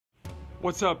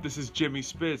What's up? This is Jimmy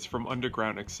Spitz from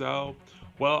Underground Excel.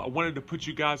 Well, I wanted to put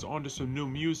you guys onto some new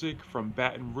music from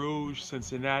Baton Rouge,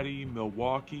 Cincinnati,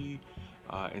 Milwaukee,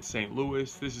 and St.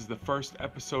 Louis. This is the first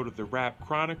episode of the Rap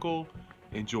Chronicle.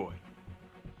 Enjoy.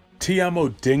 Tiamo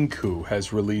Dinku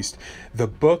has released The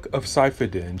Book of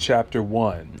Cypherdin, Chapter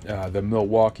 1. The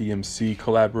Milwaukee MC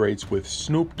collaborates with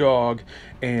Snoop Dogg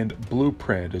and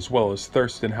Blueprint, as well as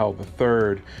Thurston Howell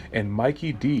III and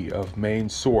Mikey D of Main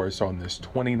Source on this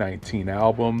 2019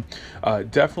 album.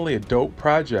 Definitely a dope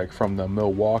project from the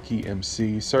Milwaukee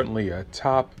MC, certainly a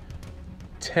top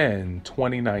 10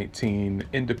 2019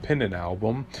 independent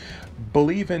album.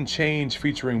 Believe in Change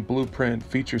featuring Blueprint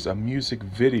features a music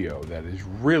video that is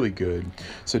really good,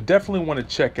 so definitely want to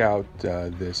check out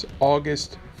this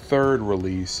August 3rd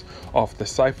release off the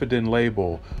Cypherdin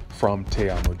label from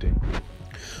Tiamo Dinku.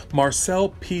 Marcel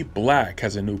P. Black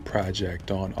has a new project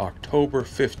on October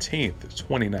 15th,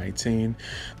 2019.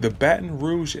 The Baton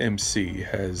Rouge MC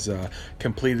has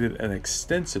completed an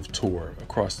extensive tour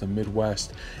across the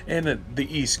Midwest and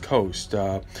the East Coast.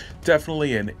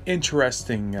 Definitely an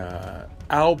interesting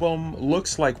album.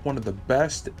 Looks like one of the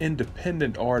best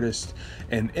independent artists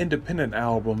and independent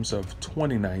albums of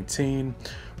 2019.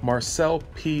 Marcel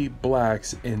P.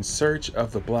 Black's In Search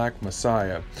of the Black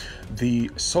Messiah.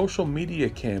 The social media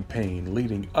campaign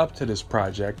leading up to this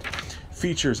project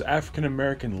features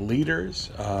African-American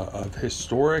leaders of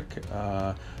historic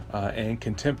and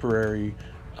contemporary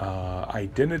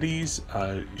identities,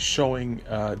 showing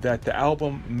that the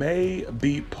album may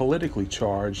be politically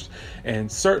charged,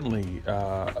 and certainly,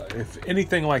 if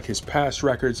anything like his past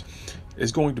records,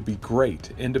 is going to be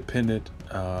great independent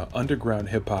underground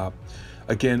hip-hop.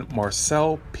 Again,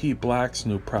 Marcel P. Black's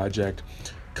new project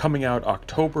coming out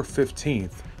October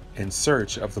 15th, In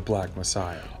Search of the Black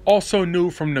Messiah. Also new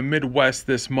from the Midwest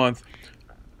this month,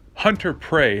 Hunter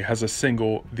Prey has a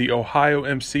single. The Ohio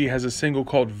MC has a single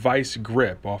called Vice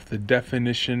Grip off the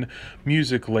Definition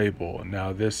music label.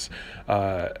 Now this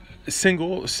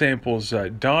single samples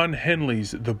Don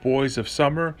Henley's The Boys of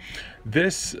Summer.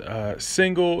 This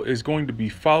single is going to be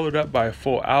followed up by a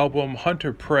full album.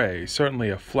 Hunter Prey, certainly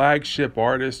a flagship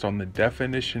artist on the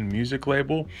Definition music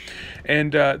label.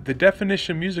 And the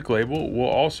Definition music label will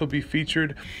also be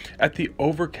featured at the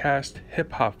Overcast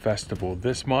Hip Hop Festival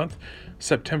this month,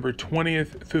 September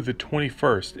 20th through the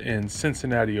 21st in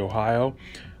Cincinnati, Ohio.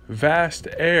 Vast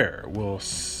Air will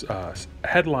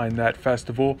headline that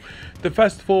festival. The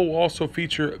festival will also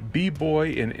feature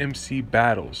B-Boy and MC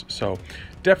battles, so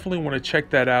definitely want to check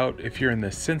that out if you're in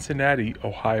the Cincinnati,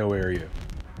 Ohio area.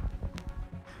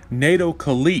 Nato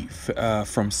Khalif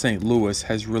from St. Louis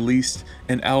has released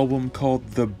an album called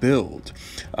The Build.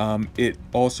 It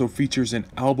also features an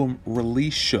album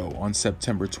release show on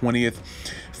September 20th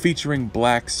featuring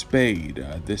Black Spade.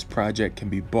 This project can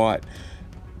be bought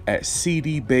at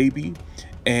CD Baby,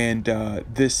 and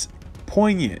this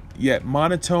poignant yet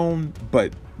monotone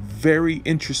but very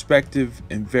introspective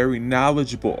and very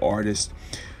knowledgeable artist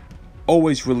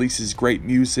always releases great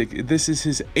music. This is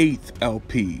his 8th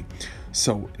LP.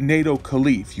 So Nato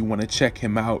Khalif, you want to check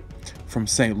him out from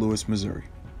St. Louis, Missouri.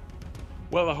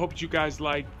 Well, I hope you guys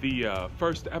liked the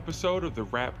first episode of the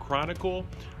Rap Chronicle.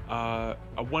 I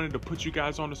wanted to put you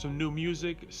guys onto some new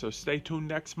music, so stay tuned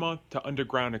next month to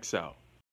Underground Excel.